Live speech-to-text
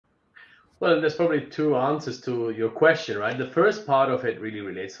Well, there's probably two answers to your question, right? The first part of it really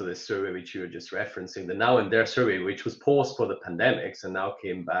relates to this survey which you were just referencing, the Now and There survey, which was paused for the pandemics and now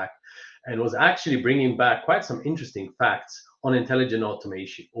came back and was actually bringing back quite some interesting facts on intelligent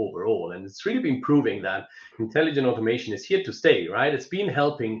automation overall. And it's really been proving that intelligent automation is here to stay, right? It's been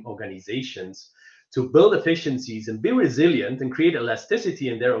helping organizations to build efficiencies and be resilient and create elasticity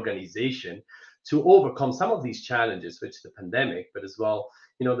in their organization to overcome some of these challenges, which the pandemic, but as well,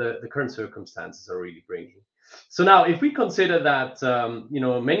 the current circumstances are really bringing. So now, if we consider that,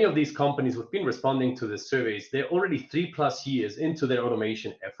 many of these companies who've been responding to the surveys, they're already 3+ years into their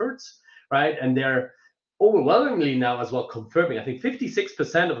automation efforts, right? And they're overwhelmingly now as well confirming, I think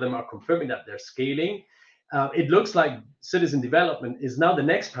 56% of them are confirming that they're scaling. It looks like citizen development is now the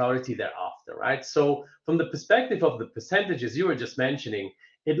next priority thereafter, right? So from the perspective of the percentages you were just mentioning,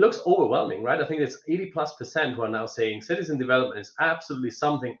 it looks overwhelming, right? I think it's 80+% who are now saying citizen development is absolutely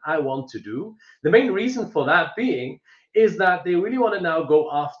something I want to do. The main reason for that being is that they really want to now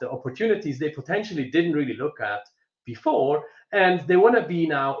go after opportunities they potentially didn't really look at before. And they want to be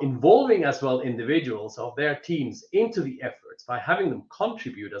now involving as well individuals of their teams into the efforts by having them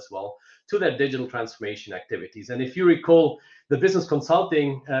contribute as well to their digital transformation activities. And if you recall the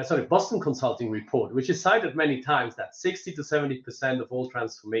Boston Consulting report, which is cited many times, that 60 to 70% of all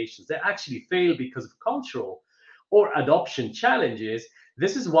transformations, they actually fail because of cultural or adoption challenges.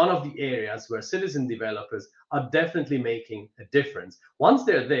 This is one of the areas where citizen developers are definitely making a difference. Once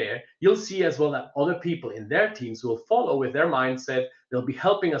they're there, you'll see as well that other people in their teams will follow with their mindset. They'll be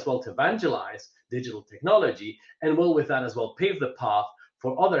helping as well to evangelize digital technology and will with that as well pave the path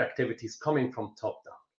for other activities coming from top down.